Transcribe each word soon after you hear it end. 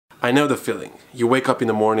I know the feeling. You wake up in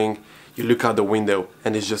the morning, you look out the window,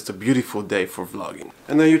 and it's just a beautiful day for vlogging.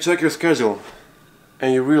 And then you check your schedule,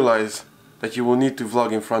 and you realize that you will need to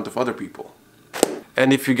vlog in front of other people.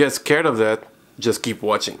 And if you get scared of that, just keep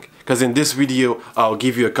watching. Because in this video, I'll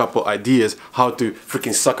give you a couple ideas how to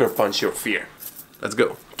freaking sucker punch your fear. Let's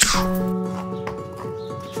go.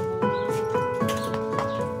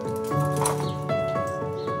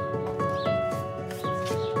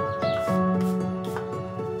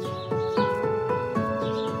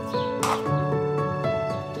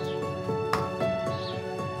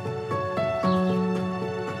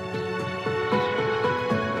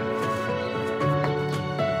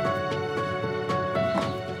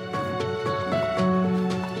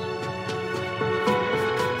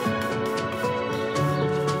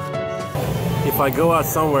 If I go out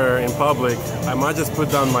somewhere in public, I might just put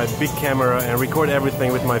down my big camera and record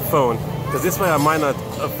everything with my phone, because this way I might not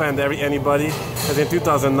offend anybody, because in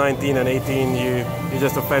 2019 and 18 you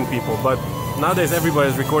just offend people. But nowadays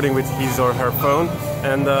everybody's recording with his or her phone,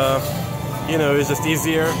 and you know, it's just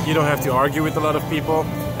easier. You don't have to argue with a lot of people,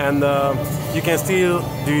 and you can still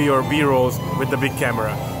do your B-rolls with the big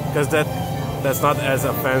camera, because that's not as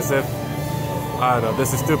offensive. I don't know,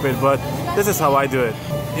 this is stupid, but this is how I do it.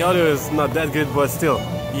 The audio is not that good, but still,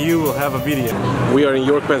 you will have a video. We are in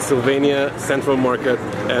York, Pennsylvania, Central Market,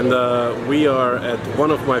 and we are at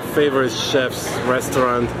one of my favorite chef's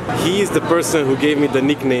restaurant. He is the person who gave me the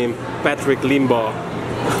nickname Patrick Limbaugh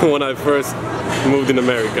when I first moved in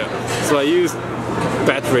America. So I used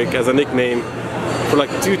Patrick as a nickname for like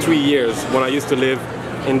 2-3 years when I used to live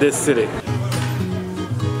in this city.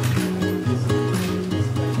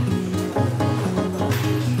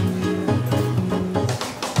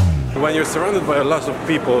 When you're surrounded by a lot of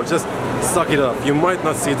people, just suck it up. You might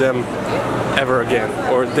not see them ever again,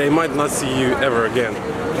 or they might not see you ever again.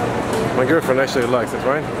 My girlfriend actually likes it,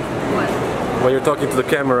 right? What? When you're talking to the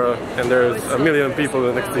camera and there's a million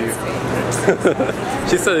people next to you.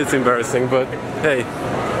 She said it's embarrassing, but hey,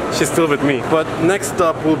 she's still with me. But next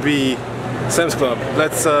stop will be Sam's Club.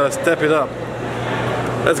 Let's step it up.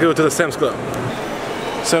 Let's go to the Sam's Club.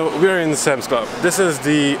 So we're in Sam's Club. This is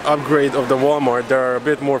the upgrade of the Walmart. There are a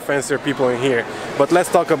bit more fancier people in here. But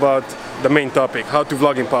let's talk about the main topic, how to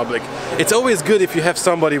vlog in public. It's always good if you have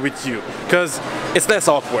somebody with you, because it's less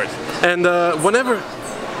awkward. And whenever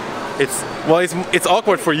it's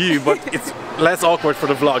awkward for you, but it's less awkward for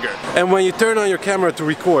the vlogger. And when you turn on your camera to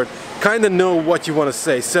record, kind of know what you want to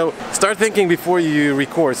say. So start thinking before you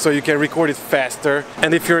record, so you can record it faster.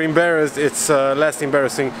 And if you're embarrassed, it's less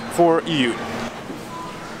embarrassing for you.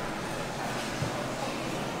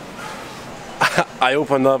 I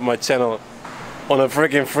opened up my channel on a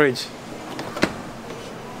freaking fridge.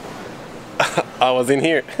 I was in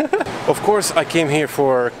here. Of course I came here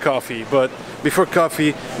for coffee, but before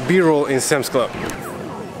coffee, B-roll in Sam's Club.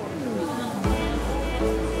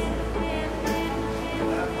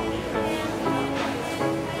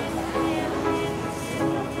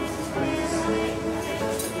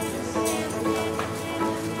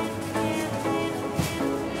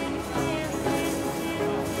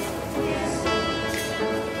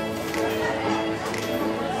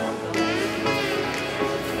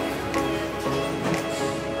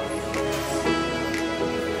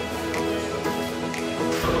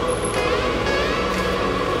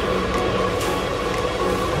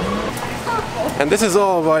 And this is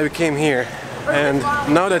all why we came here. And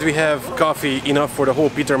now that we have coffee enough for the whole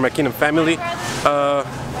Peter McKinnon family,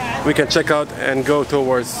 we can check out and go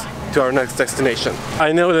towards to our next destination.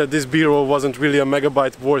 I know that this B-roll wasn't really a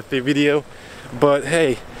megabyte worthy video, but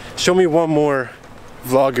hey, show me one more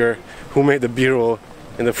vlogger who made the B-roll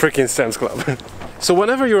in the freaking Sam's Club. So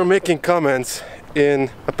whenever you're making comments in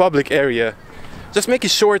a public area, just make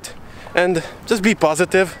it short and just be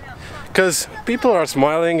positive. Because people are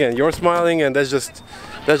smiling and you're smiling, and that's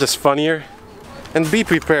just funnier. And be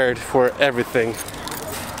prepared for everything.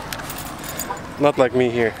 Not like me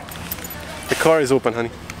here. The car is open,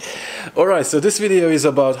 honey. Alright, so this video is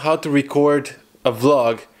about how to record a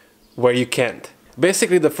vlog where you can't.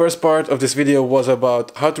 Basically, the first part of this video was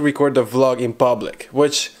about how to record the vlog in public,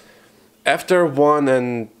 which after 1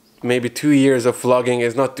 and maybe 2 years of vlogging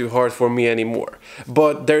is not too hard for me anymore.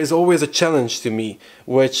 But there is always a challenge to me,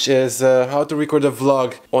 which is how to record a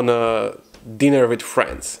vlog on a dinner with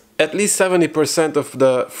friends. At least 70% of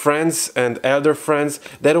the friends and elder friends,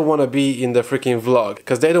 they don't want to be in the freaking vlog,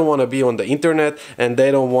 because they don't want to be on the internet and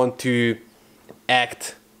they don't want to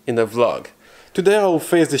act in the vlog. Today I will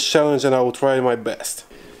face this challenge and I will try my best.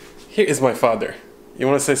 Here is my father. You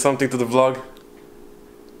want to say something to the vlog?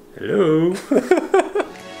 Hello.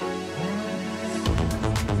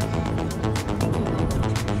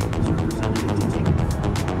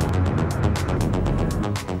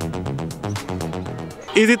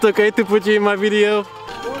 Is it okay to put you in my video?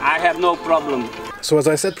 I have no problem. So as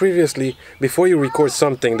I said previously, before you record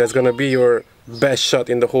something that's gonna be your best shot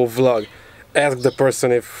in the whole vlog, ask the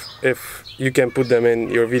person if you can put them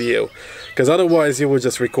in your video. Because otherwise you will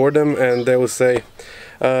just record them and they will say,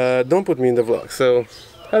 don't put me in the vlog. So,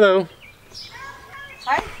 hello.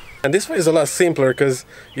 Hi. And this way is a lot simpler because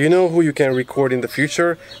you know who you can record in the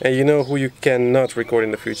future and you know who you cannot record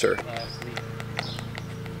in the future.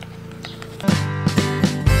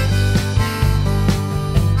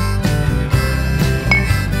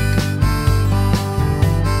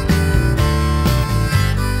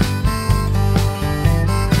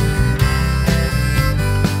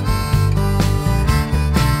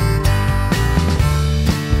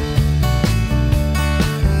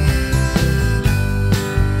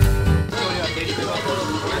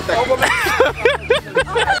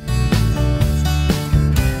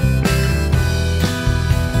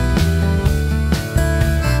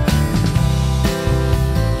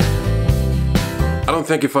 I don't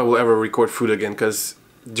think if I will ever record food again, because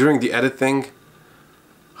during the editing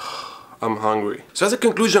I'm hungry. So as a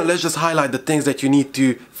conclusion, let's just highlight the things that you need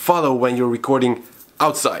to follow when you're recording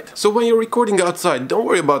outside. So when you're recording outside, don't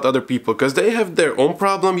worry about other people because they have their own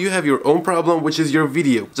problem, you have your own problem, which is your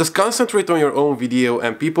video. Just concentrate on your own video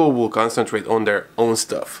and people will concentrate on their own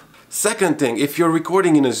stuff. Second thing, if you're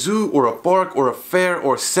recording in a zoo or a park or a fair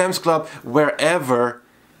or Sam's Club, wherever,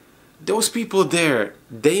 those people there,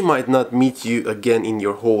 they might not meet you again in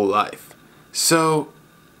your whole life. So,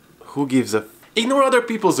 who gives a... Ignore other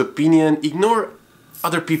people's opinion, ignore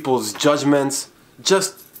other people's judgments,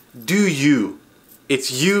 just do you. It's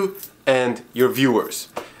you and your viewers.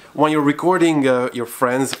 When you're recording your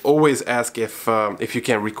friends, always ask if you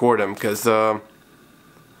can record them, because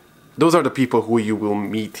those are the people who you will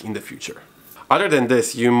meet in the future. Other than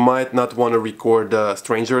this, you might not want to record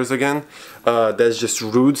strangers again. That's just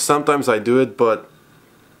rude. Sometimes I do it, but...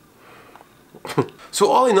 So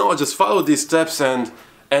all in all, just follow these steps and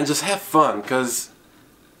just have fun, because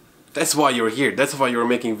that's why you're here. That's why you're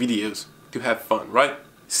making videos, to have fun, right?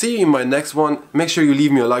 See you in my next one. Make sure you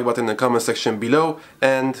leave me a like button in the comment section below,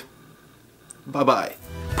 and bye-bye.